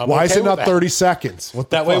Like, fine. I'm why okay is it with not that. 30 seconds? What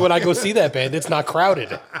the That way fuck? when I go see that band, it's not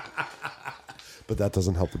crowded. But that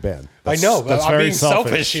doesn't help the band. I know, but I'm very being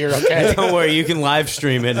selfish here, okay? Don't worry, you can live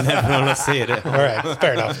stream it and everyone will see it. All right,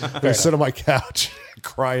 fair enough. I sit on my couch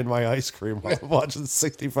crying my ice cream while I'm watching the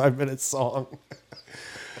 65-minute song.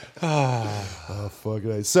 Oh, fucking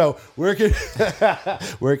nice. So where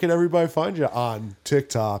can everybody find you on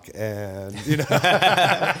TikTok and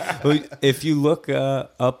Well, if you look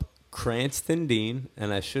up Cranston Dean,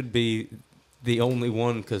 and I should be the only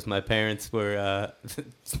one because my parents were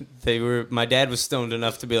my dad was stoned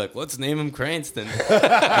enough to be like, let's name him Cranston.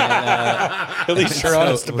 At least you're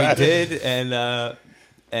honest So about we it. did,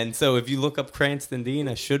 and so if you look up Cranston Dean,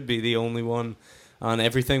 I should be the only one on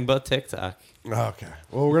everything but TikTok. okay.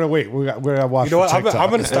 Well, we're gonna wait. We're gonna watch. You know what? I'm TikTok.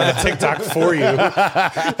 going to start a TikTok for you.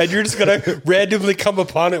 And you're just going to randomly come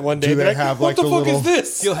upon it one day. Do and be they like, have, what like, the the fuck little- is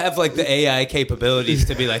this? You'll have like the AI capabilities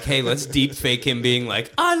to be like, hey, let's deep fake him being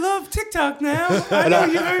like, I love TikTok now. I know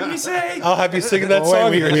you heard me say. I'll have you singing that Oh, wait,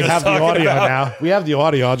 song we, you were we just have the talking audio about. now. We have the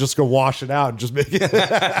audio. I'll just go wash it out and just make it.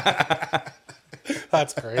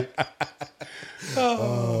 That's great.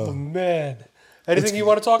 Oh, man. Anything you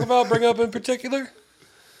want to talk about, bring up in particular?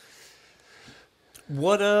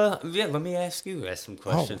 What yeah, let me ask you guys some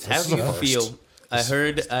questions. How this do is you a first.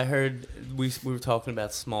 feel? I heard we were talking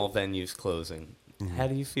about small venues closing. How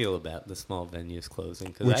do you feel about the small venues closing?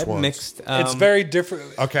 Because Which I've ones? mixed. It's very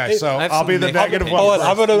different. Okay, so I have I'll be some the mixed negative opinions. one.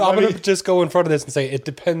 Hold on, first. I'm Let gonna me- just go in front of this and say it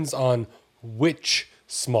depends on which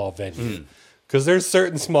small venue. Because there's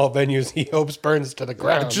certain small venues he hopes burns to the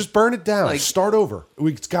ground. Just burn it down. Like- Start over.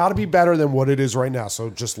 It's got to be better than what it is right now. So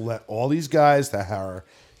just let all these guys that are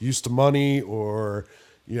used to money or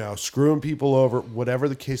screwing people over, whatever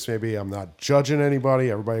the case may be. I'm not judging anybody.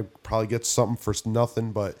 Everybody probably gets something for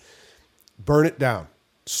nothing, but burn it down.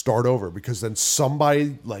 Start over, because then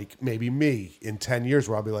somebody like maybe me in 10 years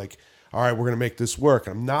where I'll be like, all right, we're going to make this work.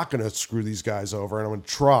 I'm not going to screw these guys over, and I'm going to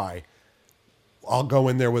try. I'll go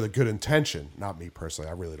in there with a good intention. Not me personally.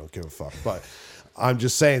 I really don't give a fuck. But I'm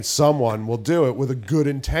just saying someone will do it with a good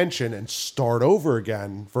intention and start over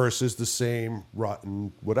again versus the same rut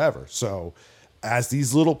and whatever. So as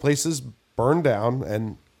these little places burn down,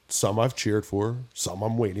 and some I've cheered for, some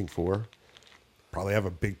I'm waiting for, probably have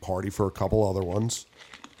a big party for a couple other ones,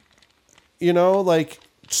 like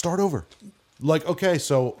start over. Like, okay,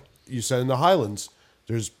 so you said in the Highlands,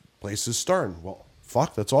 there's places starting. Well,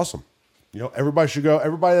 fuck, that's awesome. Everybody should go.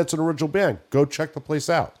 Everybody that's an original band, go check the place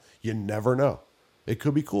out. You never know. It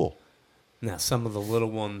could be cool. Now, some of the little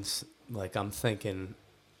ones, like I'm thinking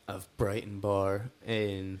of Brighton Bar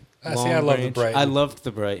in I Long love the Branch. Brighton. I loved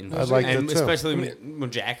the Brighton. I liked and it too. especially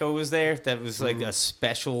when Jacko was there. That was like a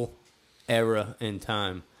special era in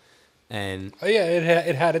time. And Oh, yeah,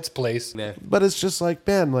 it had its place. yeah, But it's just like,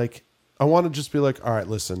 man, like, I want to just be like, all right,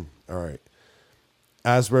 listen, all right.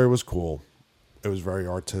 Asbury was cool. It was very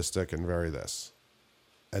artistic and very this.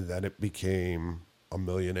 And then it became a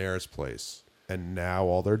millionaire's place. And now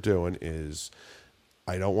all they're doing is,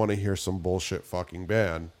 I don't want to hear some bullshit fucking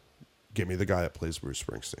band. Give me the guy that plays Bruce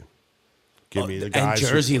Springsteen. Give me the guy. and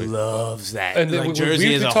Jersey loves that. And like, we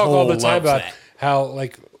Jersey as a talk whole all the time loves about that. how,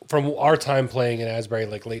 like, from our time playing in Asbury,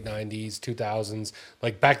 like late 90s, 2000s,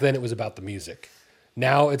 like back then it was about the music.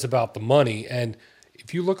 Now it's about the money. And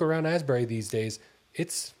if you look around Asbury these days,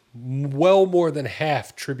 it's well more than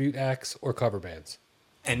half tribute acts or cover bands.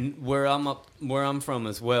 And where I'm from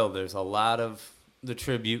as well, there's a lot of the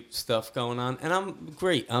tribute stuff going on, and I'm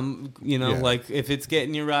great. I'm, Yeah. like, if it's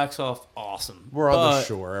getting your rocks off, awesome. We're on the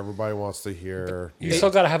shore. Everybody wants to hear. You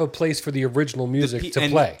still got to have a place for the original music to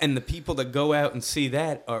play. And the people that go out and see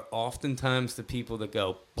that are oftentimes the people that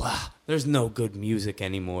go, blah, there's no good music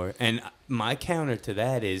anymore. And my counter to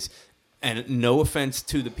that is, and no offense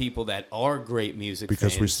to the people that are great music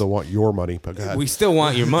because fans, we still want your money. But go ahead. we still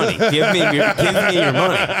want your money. Give me your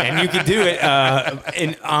money, and you can do it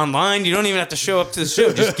online. You don't even have to show up to the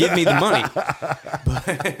show. Just give me the money.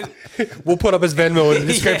 We'll put up his Venmo in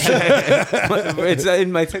the description. It's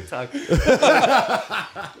in my TikTok.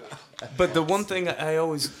 But the one thing I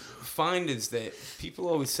always find is that people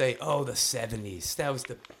always say, "Oh, the '70s, that was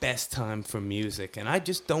the best time for music," and I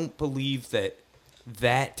just don't believe that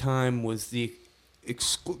time was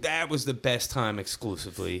that was the best time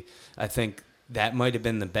exclusively. I think that might have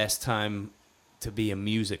been the best time to be a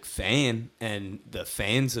music fan, and the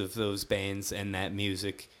fans of those bands and that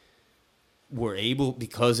music were able,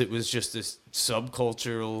 because it was just this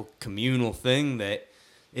subcultural communal thing that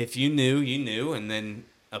if you knew, you knew, and then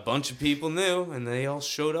a bunch of people knew, and they all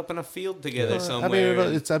showed up in a field together somewhere. I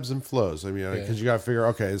mean, it's ebbs and flows. I mean, because you got to figure,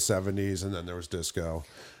 okay, the '70s, and then there was disco.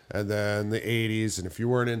 And then the '80s, and if you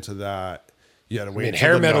weren't into that, you had to wait.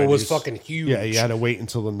 Hair metal 90s. was fucking huge. Yeah, you had to wait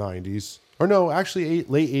until the '90s. Or no, actually,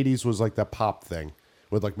 late '80s was like that pop thing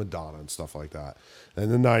with like Madonna and stuff like that. Then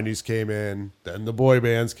the '90s came in. Then the boy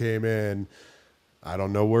bands came in. I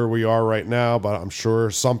don't know where we are right now, but I'm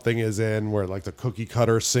sure something is in where like the cookie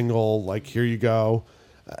cutter single, like here you go.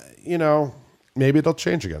 Maybe it'll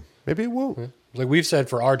change again. Maybe it won't. Like we've said,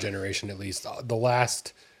 for our generation at least, the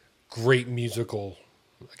last great musical,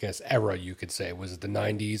 I guess, era, you could say, was the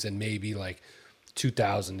 '90s and maybe like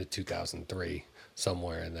 2000 to 2003,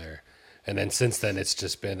 somewhere in there. And then since then, it's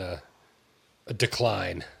just been a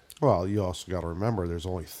decline. Well, you also got to remember there's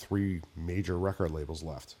only 3 major record labels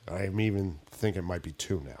left. I even think it might be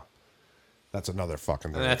 2 now. That's another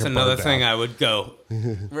fucking thing. That's another thing I would go.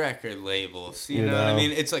 Record labels. You know what I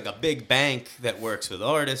mean? It's like a big bank that works with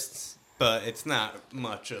artists, but it's not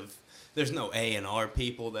much of... There's no A&R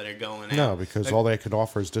people that are going out. No, because all they could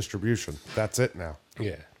offer is distribution. That's it now.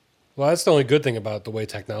 Yeah. Well, that's the only good thing about the way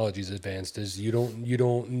technology's advanced is you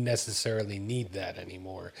don't necessarily need that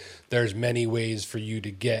anymore. There's many ways for you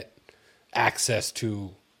to get access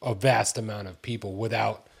to a vast amount of people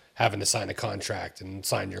without having to sign a contract and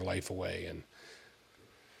sign your life away. And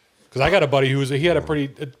because I got a buddy he had a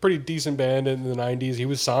pretty decent band in the '90s. He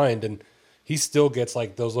was signed, and he still gets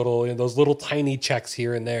like those little tiny checks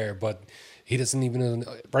here and there, but he doesn't even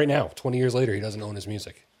right now. 20 years later, he doesn't own his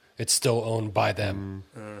music. It's still owned by them.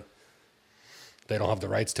 They don't have the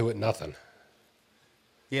rights to it. Nothing.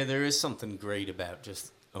 Yeah, there is something great about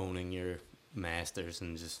just owning your masters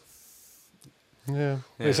and just. Yeah.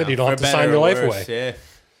 They said you don't have to sign your life away. Yeah.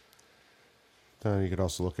 Then you could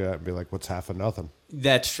also look at it and be like, what's half of nothing?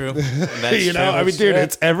 That's true. That's you know, true. I mean, dude,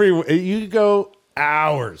 it's you could go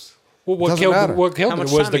hours. Well, what Doesn't killed matter.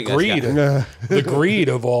 it was the greed. The greed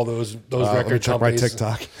of all those record check my companies.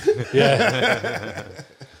 TikTok. Yeah.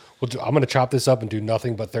 Well, I'm going to chop this up and do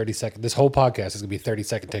nothing but 30 seconds. This whole podcast is going to be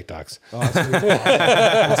 30-second TikToks. Oh,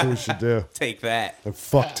 that's what we should do. Take that. And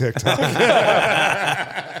fuck TikTok.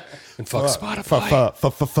 And fuck Spotify.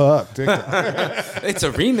 Fuck TikTok. It's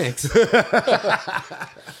a remix.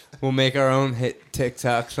 We'll make our own hit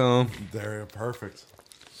TikTok song. They're perfect.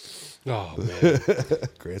 Oh, man.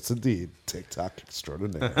 Grants indeed. TikTok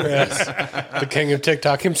extraordinaire. Yes. The king of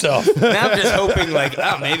TikTok himself. Now I'm just hoping,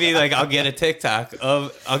 maybe I'll get a TikTok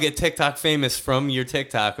I'll get TikTok famous from your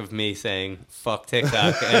TikTok of me saying "fuck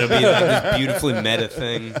TikTok," and it'll be like this beautifully meta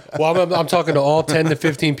thing. Well, I'm talking to all 10 to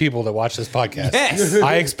 15 people that watch this podcast. Yes.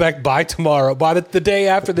 I expect by tomorrow, by the day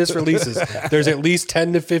after this releases, there's at least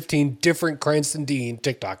 10 to 15 different Cranston Dean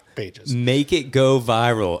TikTok pages. Make it go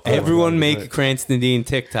viral. Everyone make a Cranston Dean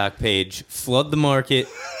TikTok page. Flood the market.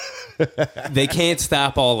 They can't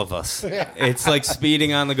stop all of us. It's like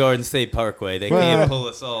speeding on the Garden State Parkway. They can't pull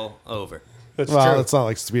us all over. That's Well, true. it's not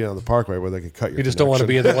like speeding on the Parkway where they could cut your You just don't want to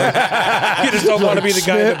be connection. in the way. You just don't want to be the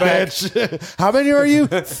guy in the back. Bitch. How many are you?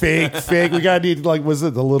 Fake. We gotta need was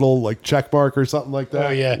it the little check mark or something like that? Oh,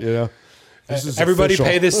 yeah. You know? This is Everybody official.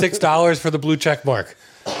 pay this $6 for the blue check mark.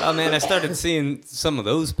 Oh man, I started seeing some of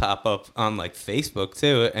those pop up on Facebook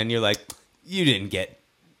too, and you're like, you didn't get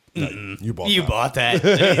You bought You that. bought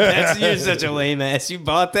that. You're such a lame ass. You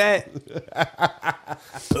bought that?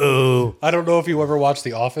 Boo. I don't know if you ever watched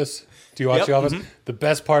The Office. Do you watch Yep, The Office? The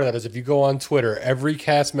best part of that is if you go on Twitter, every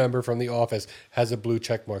cast member from The Office has a blue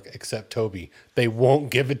check mark except Toby. They won't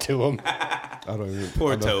give it to him. I don't even.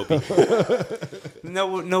 Poor Toby.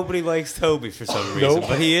 Nobody likes Toby for some reason,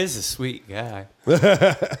 but he is a sweet guy.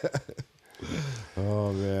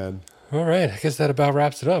 Oh man. All right. I guess that about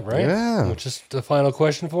wraps it up, right? Yeah. Just the final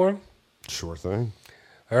question for him. Sure thing.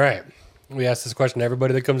 All right. We ask this question to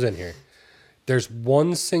everybody that comes in here. There's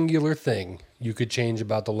one singular thing you could change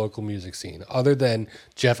about the local music scene other than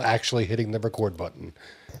Jeff actually hitting the record button.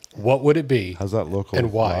 What would it be? How's that local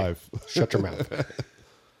and why? live? Shut your mouth.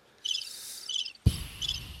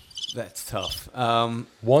 That's tough.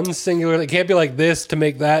 One singular. It can't be like this to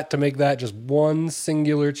make that, to make that. Just one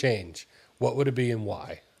singular change. What would it be and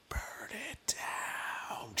why?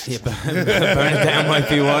 Yeah, burn it down might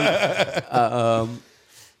be one.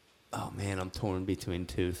 Oh man, I'm torn between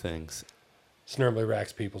two things. This normally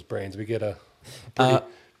racks people's brains. We get a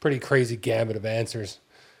pretty crazy gamut of answers.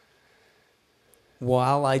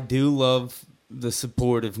 While I do love the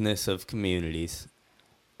supportiveness of communities,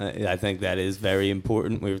 I think that is very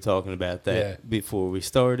important. We were talking about that before we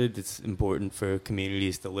started. It's important for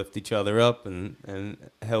communities to lift each other up and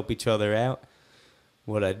help each other out.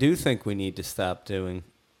 What I do think we need to stop doing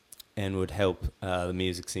and would help the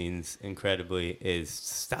music scenes incredibly is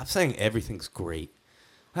stop saying everything's great.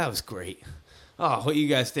 That was great. Oh, what you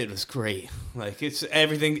guys did was great. Like, it's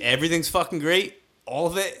everything's fucking great. All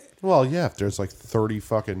of it. Well, yeah, if there's like 30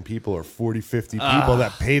 fucking people or 40, 50 people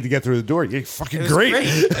that paid to get through the door, you're fucking great.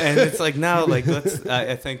 And it's like, no, like,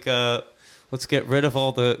 I think let's get rid of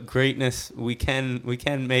all the greatness. We can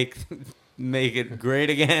make it great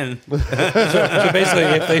again. So basically,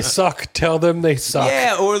 if they suck, tell them they suck.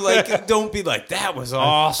 Yeah, or like, don't be like, that was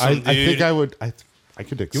awesome, dude. I think I would. I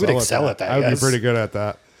could excel. You would excel at that. I would yes. be pretty good at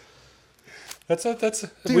that. That's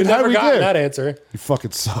Dude, we've how never we gotten do? that answer. You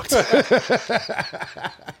fucking sucked.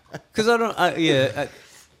 Because I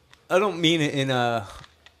don't mean it in a.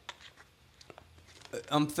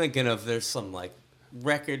 I'm thinking of there's some like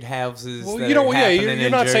record houses. Well, that you don't. are Yeah, happening you're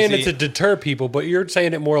in not saying it Jersey. to deter people, but you're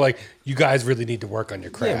saying it more like you guys really need to work on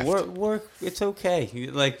your craft. Yeah, work. It's okay.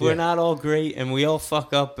 Like we're not all great, and we all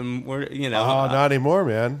fuck up, and we're Oh, not anymore,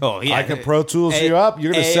 man. Oh, yeah. I can Pro Tools you up.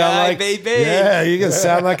 You're gonna sound AI, like baby. Yeah, you're gonna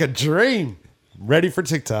sound like a dream. Ready for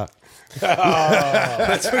TikTok.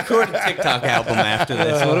 Let's record a TikTok album after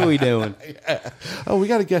this. What are we doing? Oh, we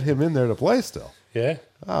got to get him in there to play still. Yeah.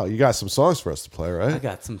 Oh, you got some songs for us to play, right? I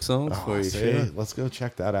got some songs for you. See? Sure. Let's go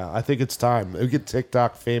check that out. I think it's time. We get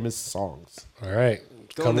TikTok famous songs. All right.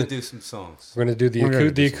 Going to do some songs. We're going to do We're gonna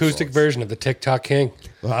the do some acoustic songs. version of the TikTok King.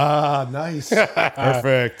 Ah, nice.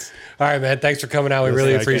 Perfect. All right, man. Thanks for coming out. We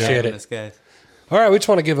really thank you. appreciate it. This, guys. All right, we just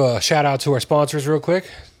want to give a shout out to our sponsors real quick.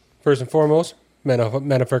 First and foremost, Men of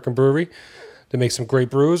Frickin' Brewery. They make some great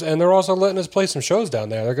brews, and they're also letting us play some shows down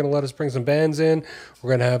there. They're going to let us bring some bands in.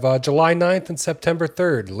 We're going to have July 9th and September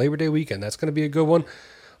 3rd, Labor Day weekend. That's going to be a good one.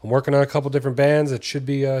 I'm working on a couple different bands. It should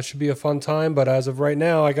be a fun time, but as of right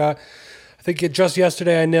now, I think just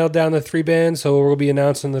yesterday I nailed down the 3 bands, so we'll be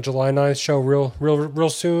announcing the July 9th show real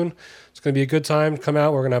soon. It's going to be a good time. Come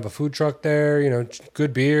out. We're going to have a food truck there,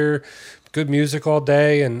 good beer, good music all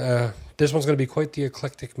day, and this one's going to be quite the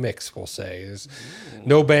eclectic mix, we'll say.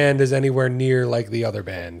 No band is anywhere near like the other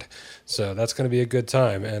band. So that's going to be a good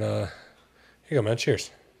time. And here you go, man.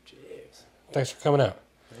 Cheers. Cheers. Thanks for coming out.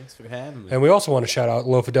 Thanks for having me. And we also want to shout out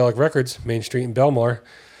Low Fidelic Records, Main Street in Belmar.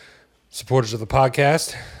 Supporters of the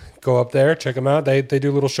podcast. Go up there, check them out. They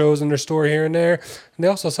do little shows in their store here and there. And they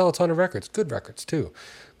also sell a ton of records. Good records, too.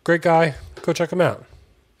 Great guy. Go check them out.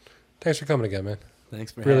 Thanks for coming again, man.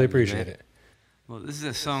 Thanks for Really having appreciate me, it. Well, this is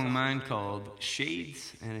a song of mine called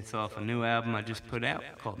Shades, and it's off a new album I just put out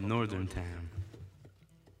called Northern Town.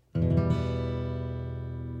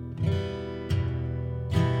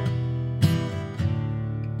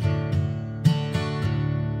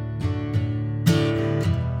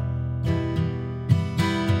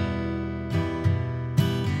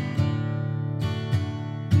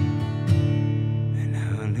 And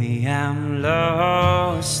honey, I'm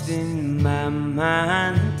lost in my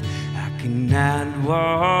mind. I cannot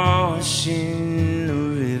wash in the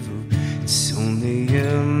river. It's only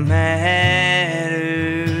a matter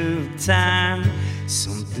of time.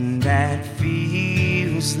 Something that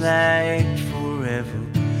feels like forever.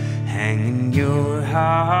 Hanging your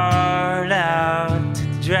heart out to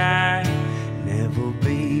dry. Never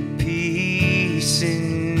be peace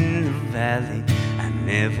in the valley. I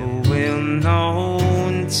never will know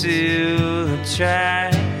until I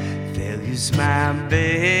try. Failure Failure's my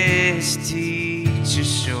best teacher,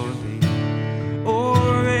 surely,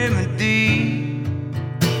 or remedy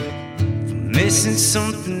for missing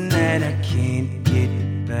something that I can't get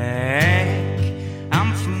back.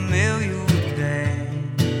 I'm familiar with that.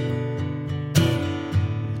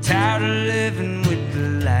 I'm tired of living with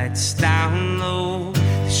the lights down low,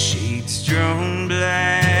 the shades drawn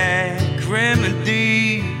black.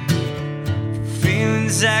 Remedy for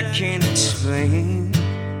feelings I can't explain.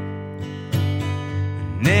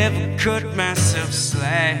 I never cut myself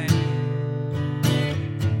slack.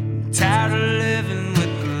 I'm tired of living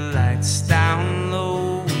with the lights down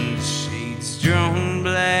low and the shades drawn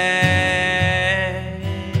black.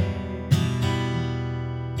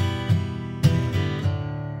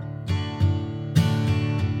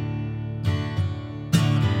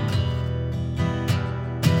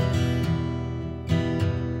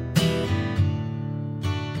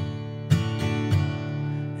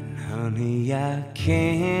 Honey, I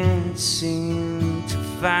can't seem to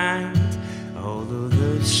find all of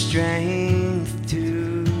the strength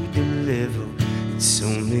to deliver. It's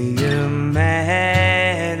only a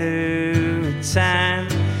matter of time,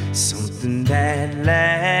 something that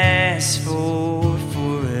lasts for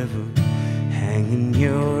forever. Hanging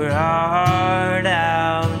your heart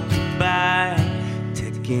out goodbye,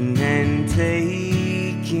 taking and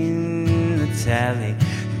taking the tally.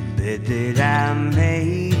 The bed that I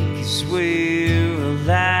make is where I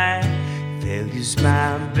lie. Failure's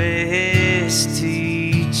my best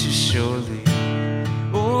teacher, surely,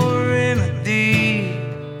 or remedy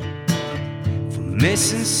for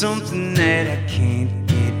missing something that I can't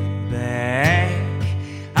get back.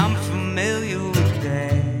 I'm familiar with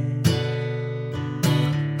that.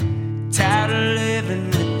 Tired of living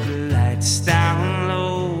with the lights down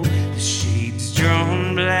low, the shades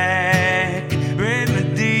drawn black.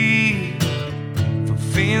 Remedy for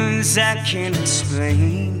feelings I can't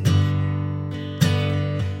explain.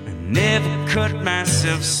 I never cut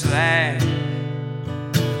myself slack.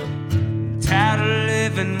 Tired of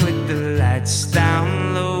living with the lights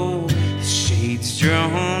down low, the shades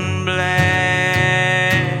drawn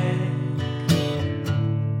black.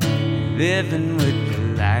 Living with the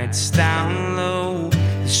lights down low,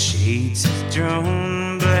 the shades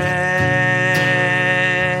drawn black.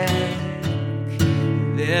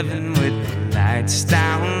 Living with the lights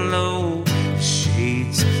down low, the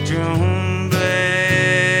shades drawn black.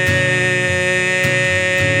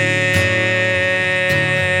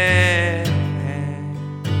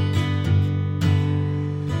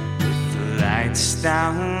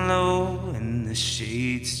 Down low and the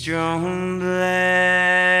shades drawn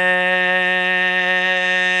black.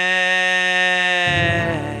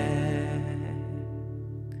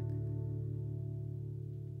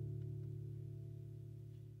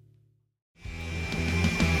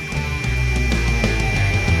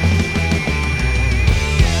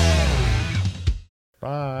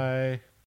 Bye.